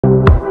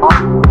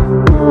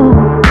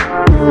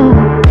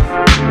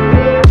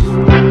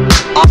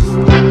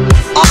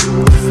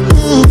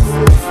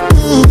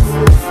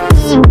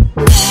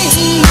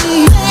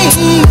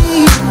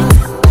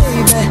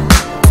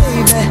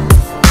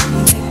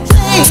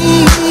Hey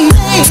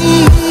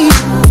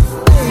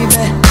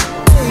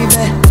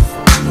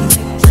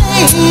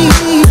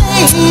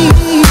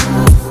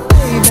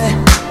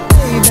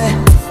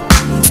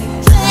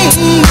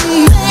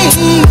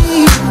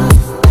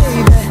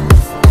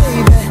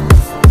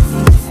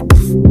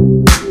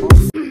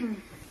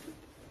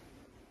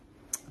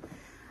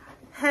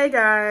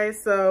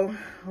guys, so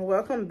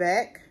welcome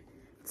back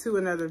to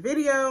another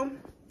video.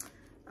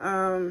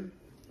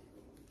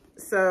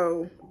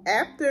 So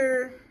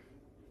after,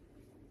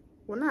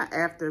 well, not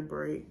after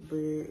break,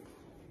 but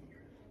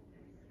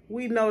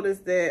we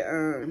noticed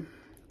that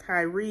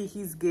Kyree,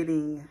 he's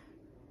getting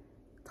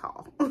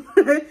tall.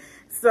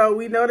 So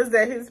we noticed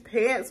that his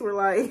pants were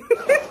like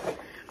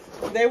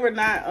they were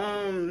not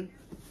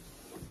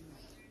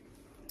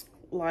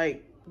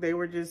like, they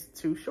were just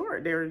too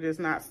short. They were just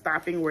not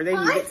stopping where they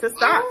needed to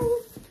stop.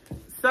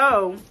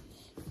 So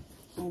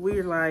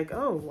we're like,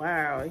 oh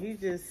wow, we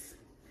need to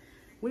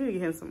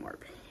get him some more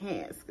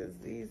pants, because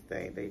these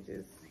things,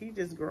 he's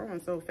just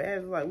growing so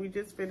fast. Like, we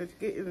just finished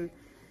getting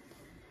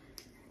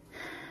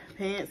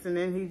pants and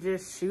then he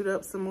just shoot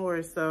up some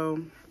more.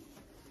 So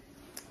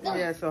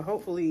yeah, so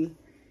hopefully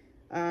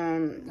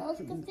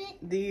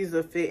these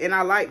will fit. And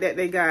I like that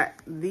they got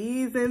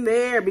these in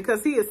there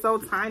because he is so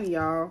tiny,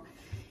 y'all.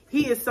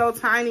 He is so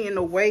tiny in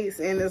the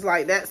waist, and it's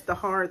like, that's the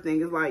hard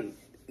thing. It's like,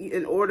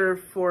 in order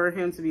for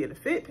him to be able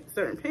to fit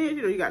certain pants,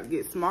 you know, you got to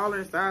get smaller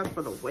in size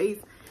for the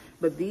waist.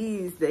 But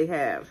these, they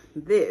have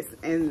this,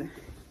 and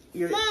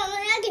you're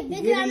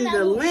getting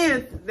the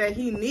length that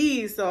he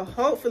needs. So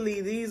hopefully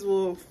these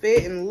will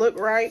fit and look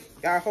right.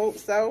 I hope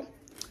so.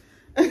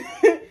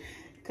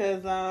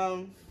 Cause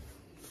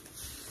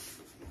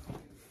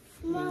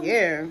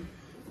yeah,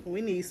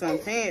 we need some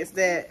pants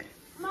that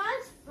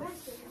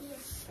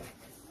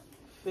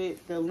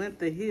fit the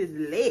length of his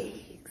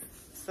legs.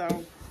 So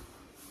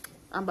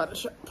I'm about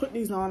to put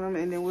these on him,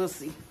 and then we'll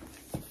see.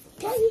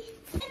 And I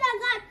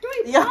got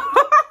 3 yeah.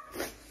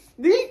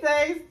 These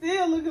things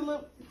still look a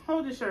little.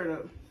 Hold your shirt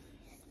up,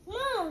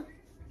 Mom. And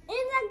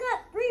I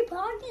got 3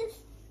 pockets.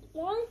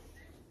 1.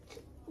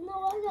 No,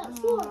 I got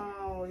 4.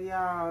 Oh,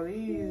 y'all,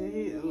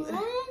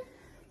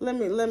 let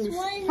me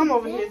come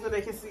over here so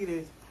they can see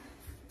this.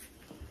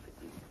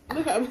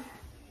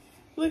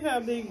 Look how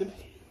big the.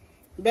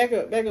 Back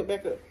up.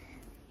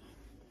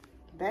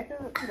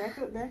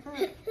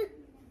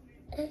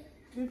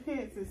 The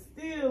pants is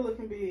still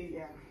looking big,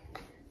 y'all.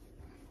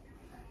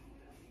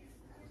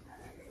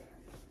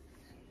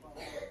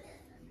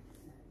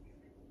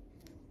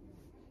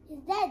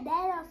 Is that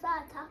Dad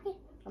outside talking?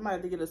 I might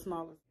have to get a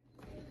smaller.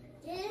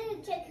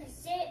 Didn't take a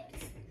 6.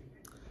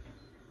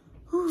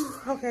 Whew,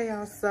 okay,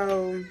 y'all,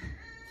 so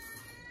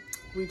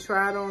we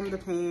tried on the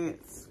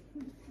pants,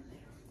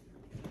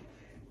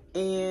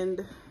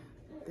 and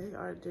they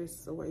are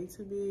just way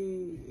too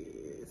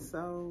big.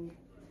 So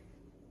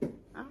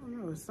I don't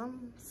know,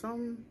 some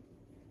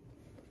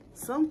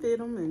fit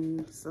them,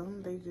 and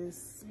some they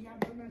just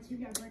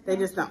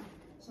don't.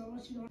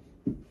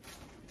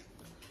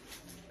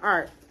 All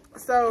right,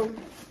 so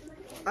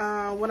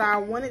what I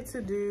wanted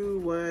to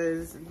do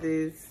was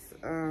this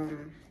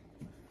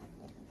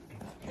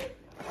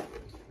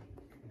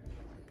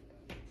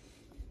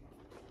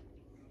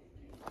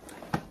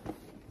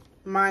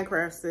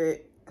Minecraft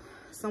set.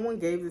 Someone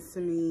gave this to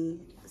me,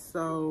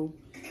 so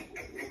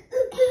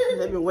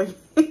they've been waiting.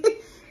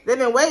 They've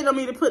been waiting on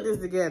me to put this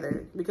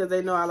together because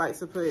they know I like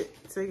to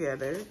put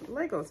together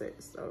Lego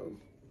sets. So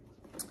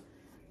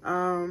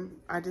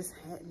I just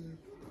hadn't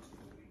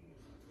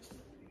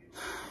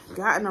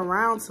gotten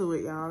around to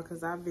it, y'all,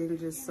 because I've been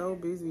just so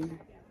busy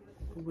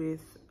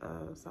with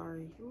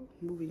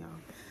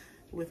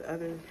with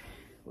other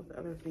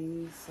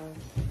things. So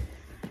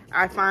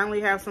I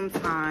finally have some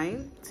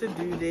time to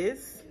do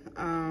this.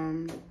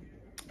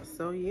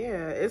 So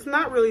yeah, it's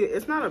not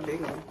a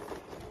big one.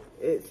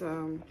 It's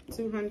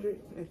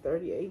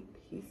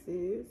 238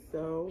 pieces,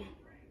 so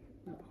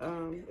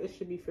it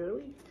should be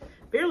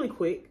fairly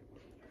quick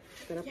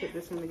that I put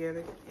this one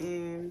together.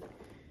 And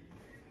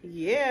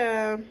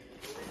yeah,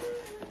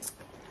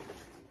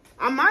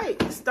 I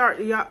might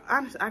start, y'all.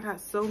 I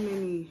got so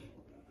many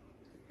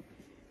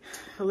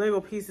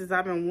Lego pieces.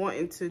 I've been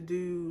wanting to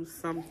do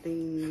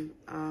something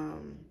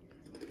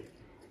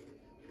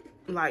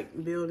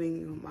like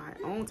building my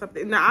own type of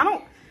thing.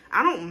 Now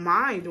I don't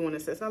mind doing the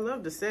sets. I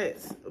love the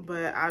sets,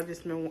 but I've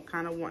just been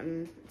kind of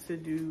wanting to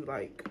do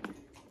like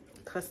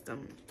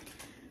custom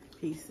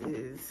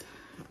pieces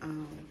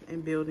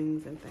and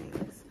buildings and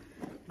things.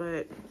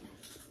 But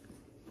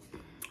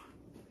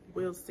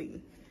we'll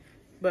see.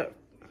 But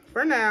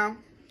for now,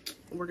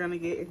 we're gonna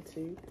get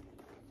into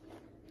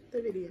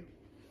the video.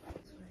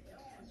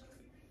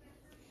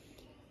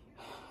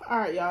 All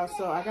right, y'all,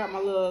 so I got my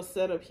little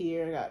setup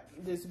here. I got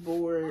this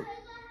board,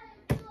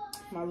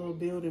 my little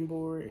building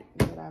board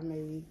that I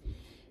made,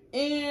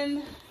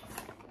 and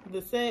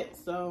the set.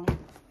 So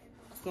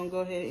just gonna go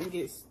ahead and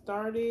get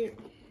started.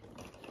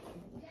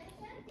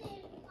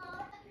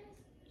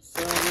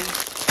 So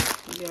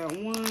we got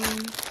 1,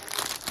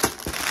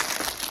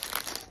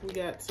 we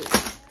got 2.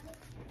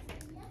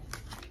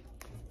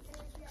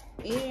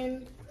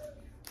 And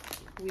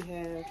we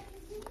have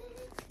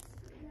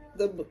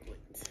the booklet.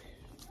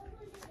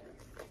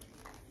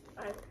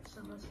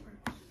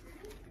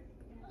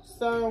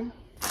 So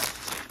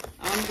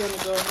I'm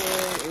gonna go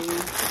ahead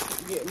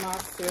and get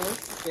myself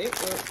set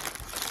up.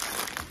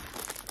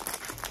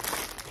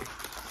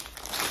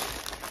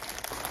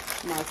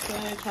 My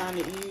son trying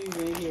to ease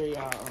in here,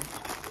 y'all.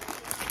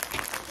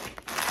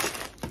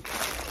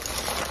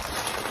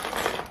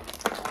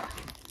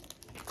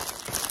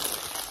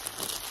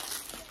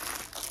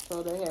 So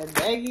they have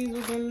baggies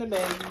within the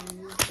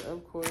baggies,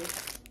 of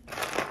course.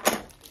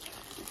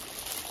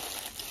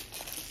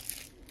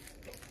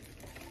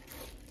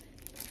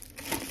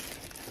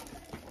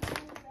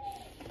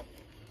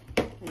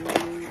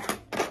 And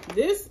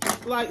this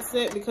like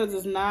set because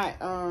it's not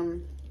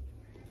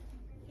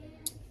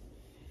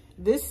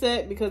this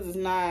set because it's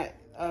not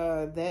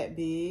that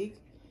big.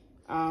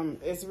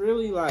 It's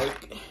really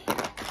like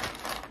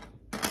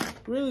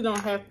really don't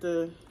have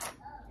to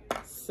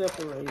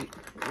separate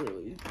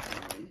really.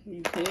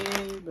 You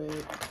can,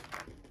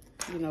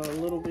 but you know, a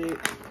little bit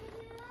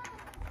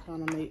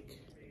kind of make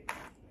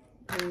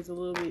things a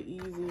little bit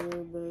easier,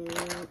 but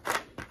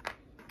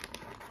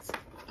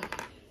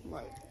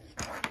like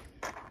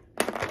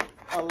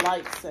a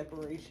light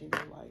separation,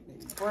 like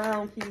maybe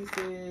brown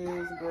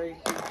pieces, gray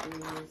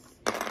pieces.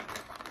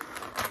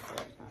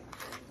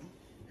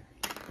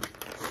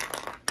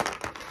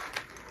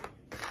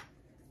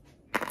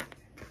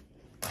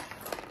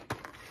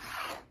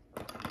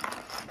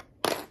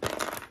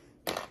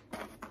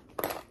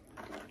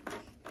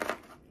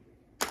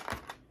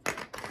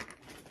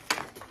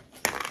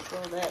 So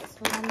that's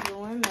what I'm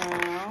doing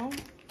now.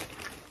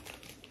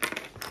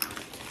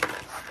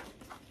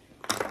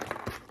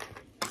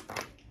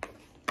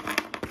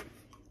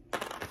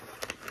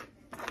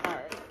 All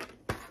right.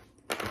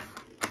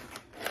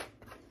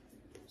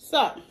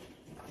 So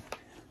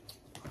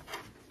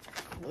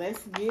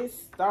let's get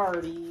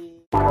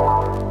started.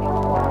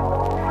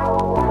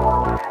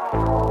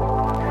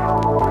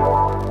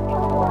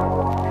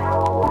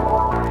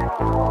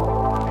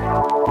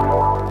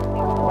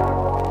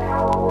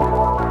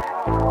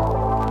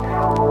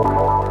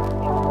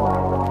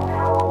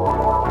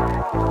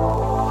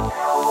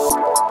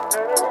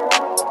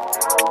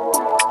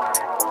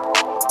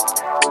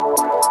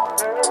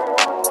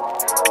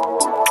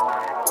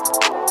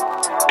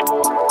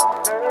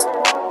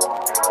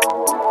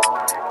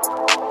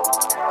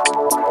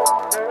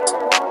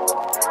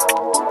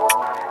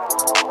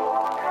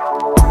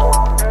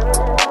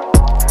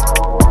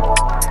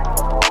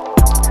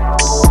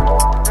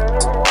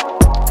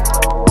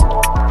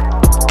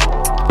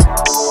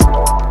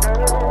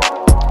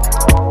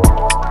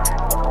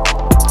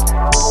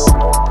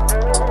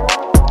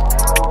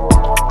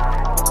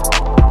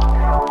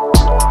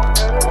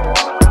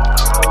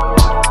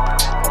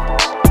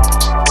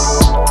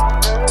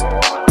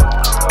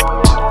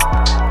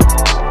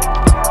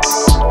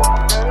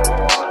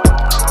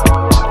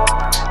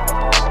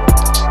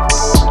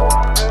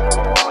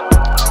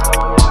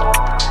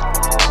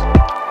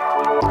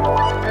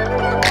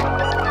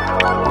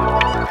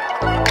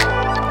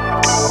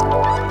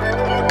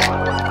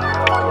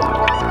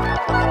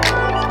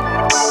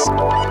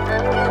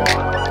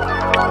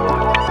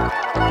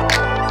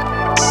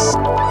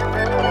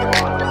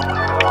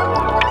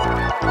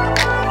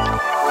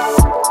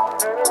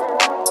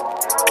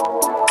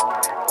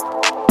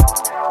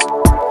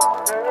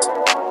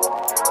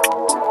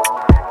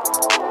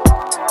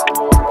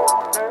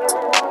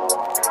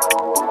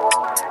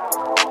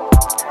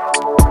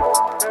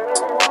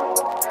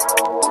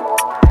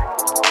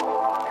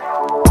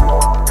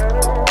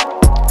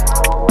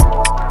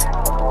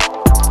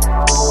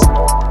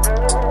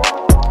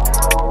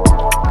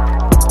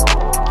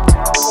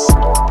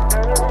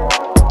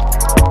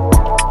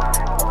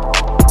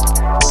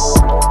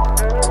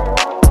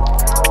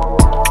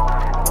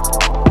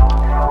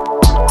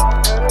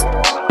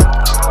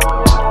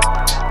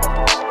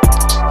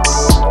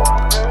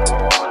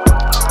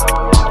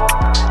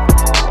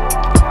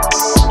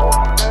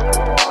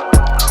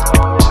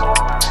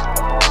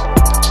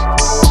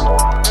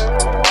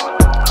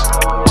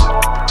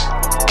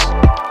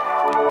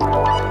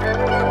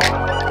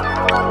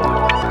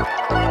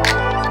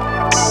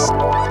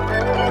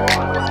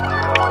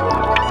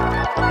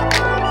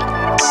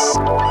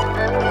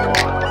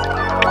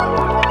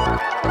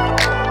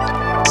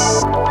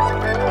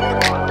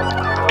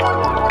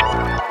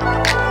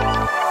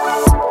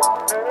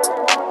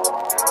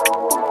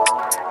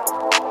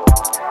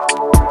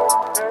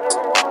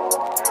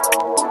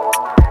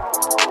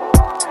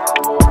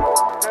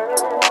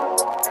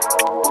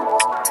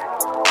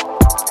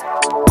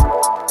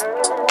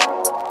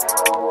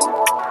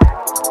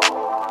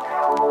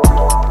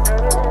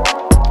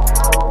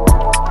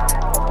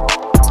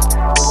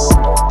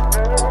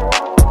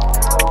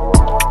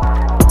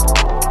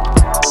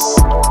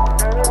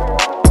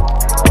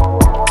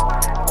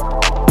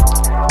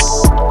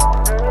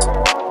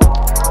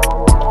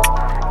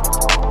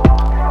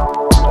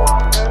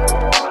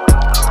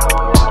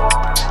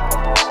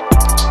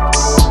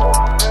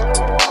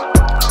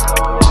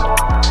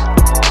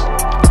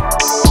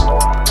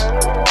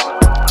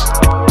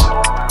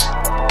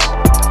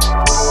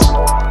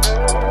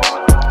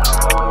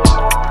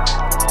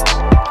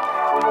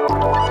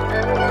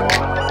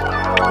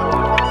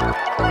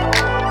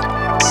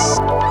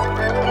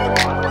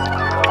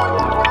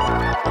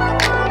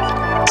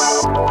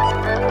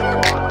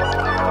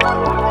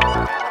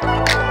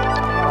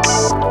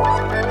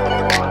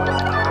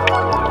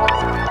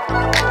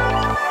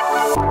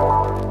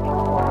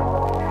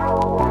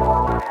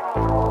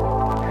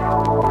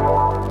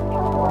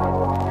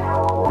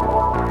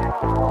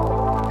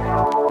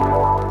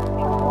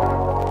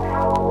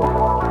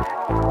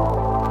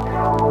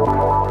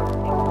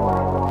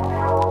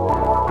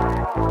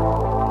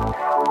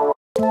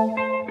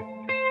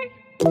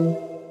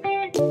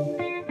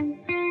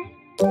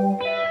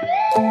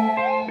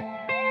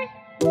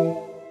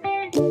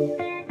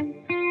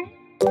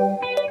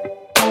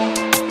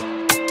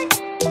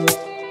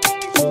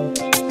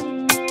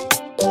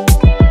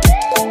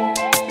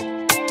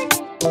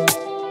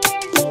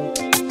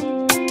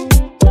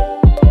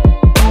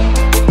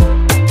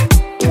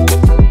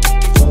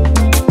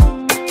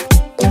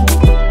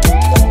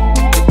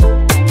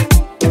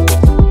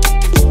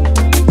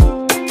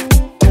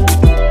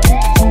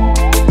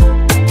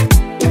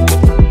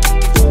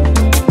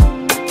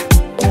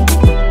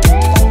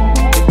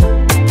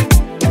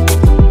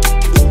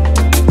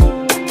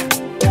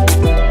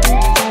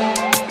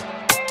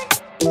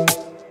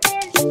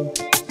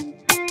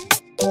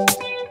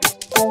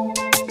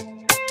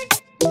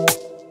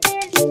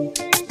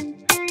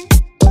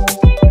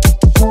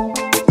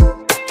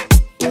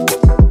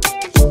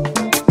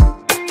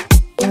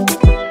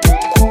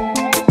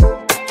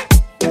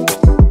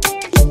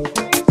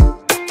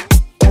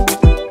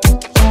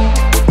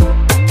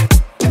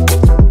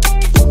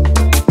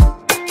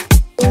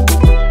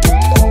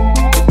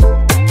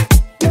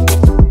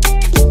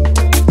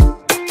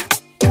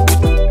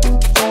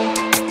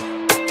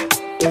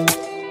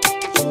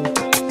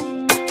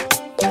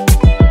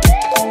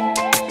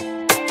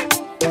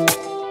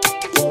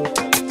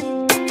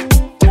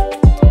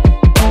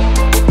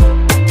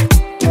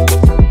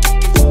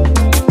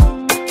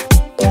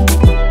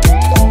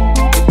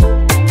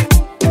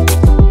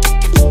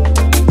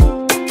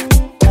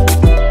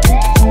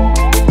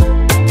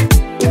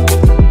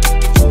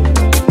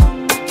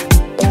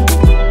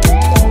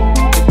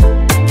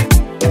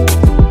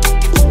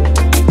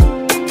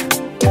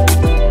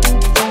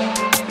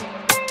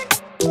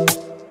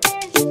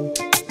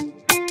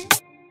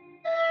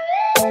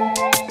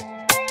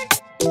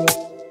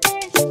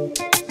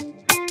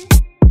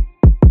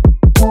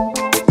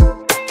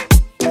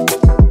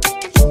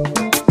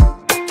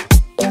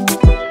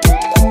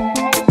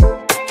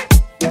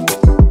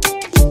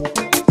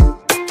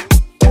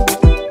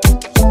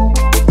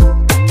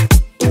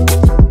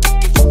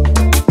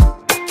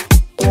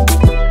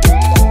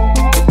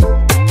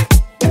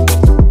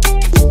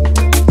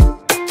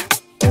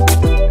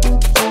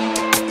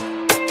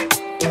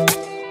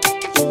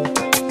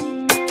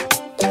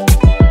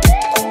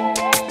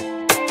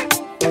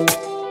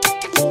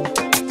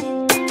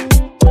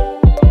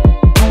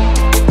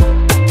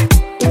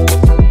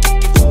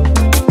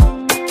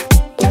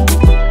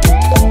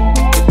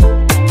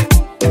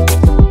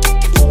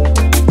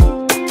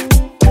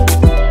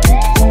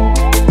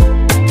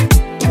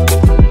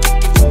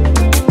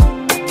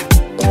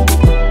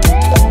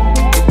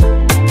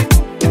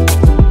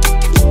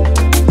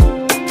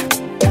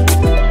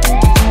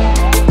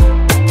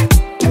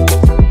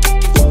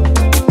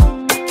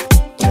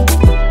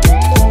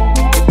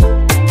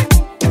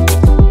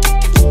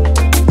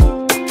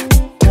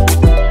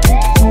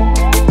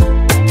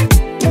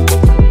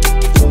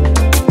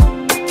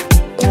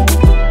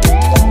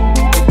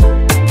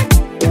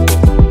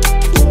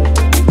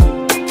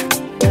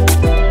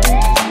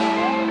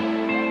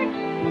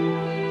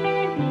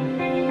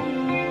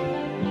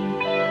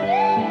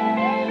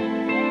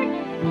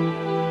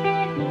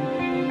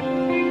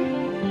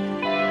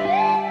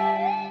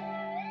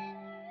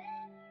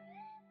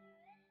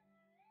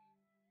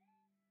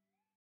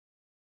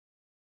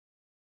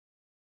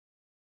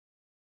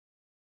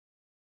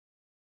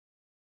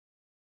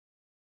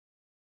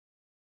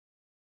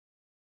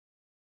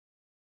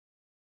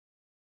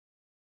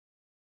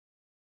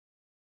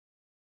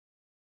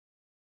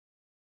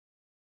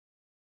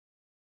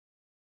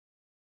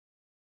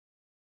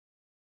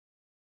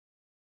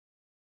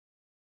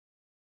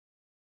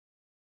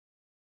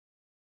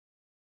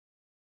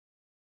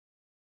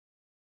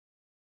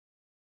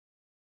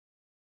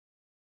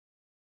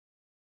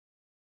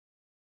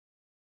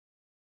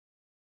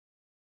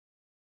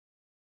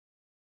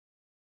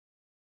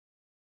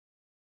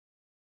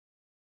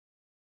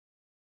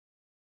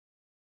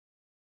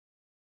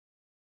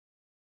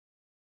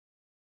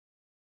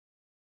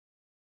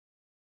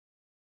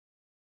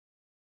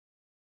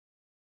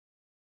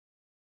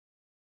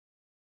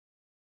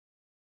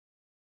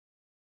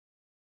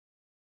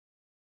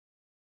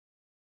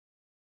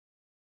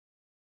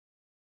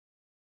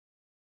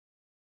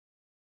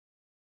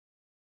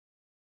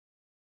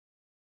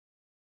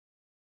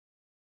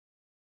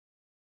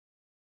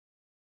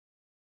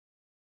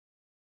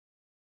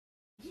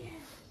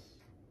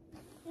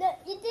 No,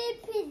 you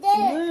didn't put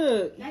that.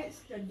 Look. That's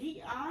the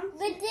Dion.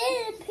 But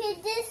didn't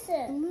put this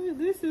in. Look,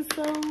 this is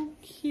so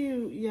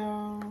cute,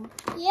 y'all.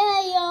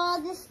 Yeah,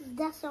 y'all.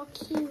 That's so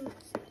cute.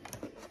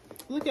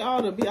 Look at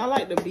all the bees. I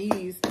like the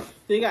bees.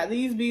 They got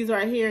these bees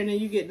right here, and then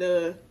you get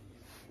the.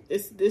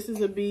 This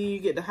is a bee. You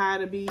get the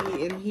hive bee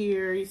in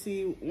here. You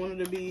see one of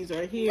the bees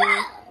right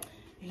here.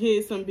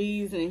 Here's some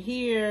bees in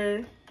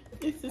here.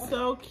 This is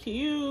so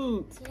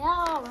cute. Yeah,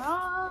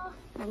 raw.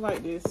 I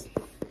like this.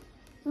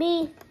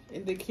 Me.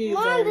 And the kids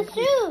Mom, are the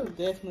shoes.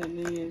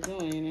 definitely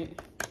enjoying it.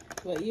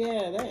 But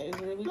yeah, that is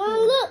really Mom,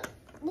 cool. look.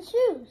 The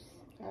shoes.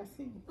 I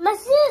see. My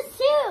shoes,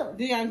 too.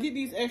 Dion, get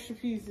these extra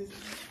pieces.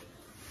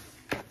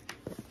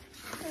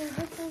 And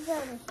this is the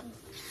other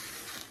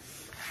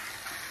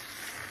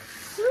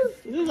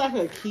Is this like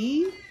a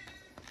key?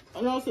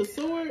 Oh, no, it's a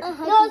sword?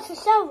 No, it's a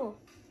shovel.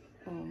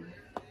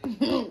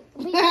 Big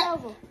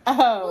shovel.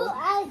 Oh. Well,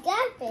 I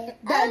got it.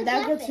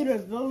 That go to the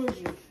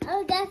villager.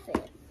 I got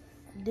it.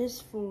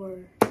 This for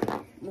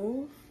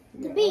move.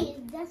 The bee.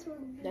 That's what.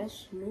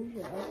 That's move.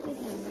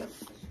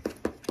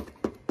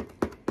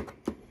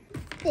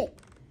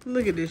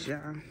 Look at this,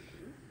 y'all.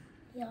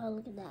 Y'all,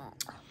 look at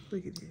that.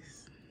 Look at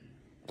this.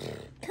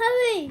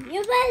 Kyree,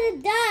 you're about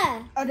to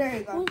die. Oh, there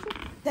you go.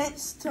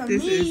 That's to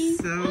This me. is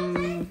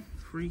so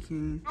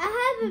freaking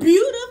I have a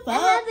Beautiful. I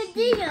have a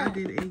deal. I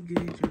did a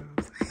good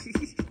job.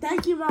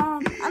 Thank you,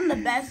 Mom. I'm the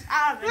best.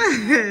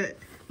 I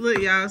Look,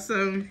 y'all,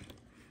 so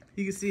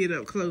you can see it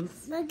up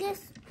close. I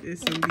guess. There's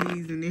some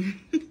bees in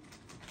there.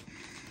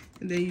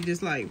 And then you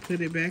just like put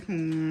it back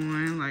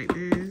on like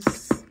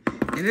this.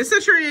 And it's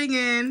a tree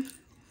again.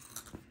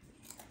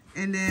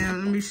 And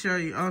then let me show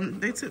you.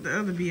 They took the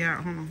other bee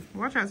out. Hold on.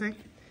 Watch out, say.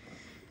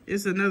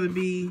 It's another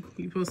bee.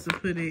 You're supposed to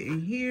put it in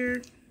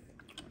here.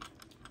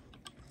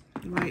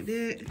 Like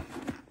that.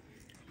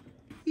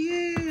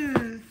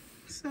 Yeah.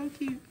 So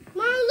cute.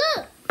 Mom,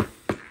 look.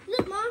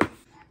 Look, Mom.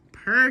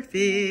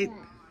 Perfect.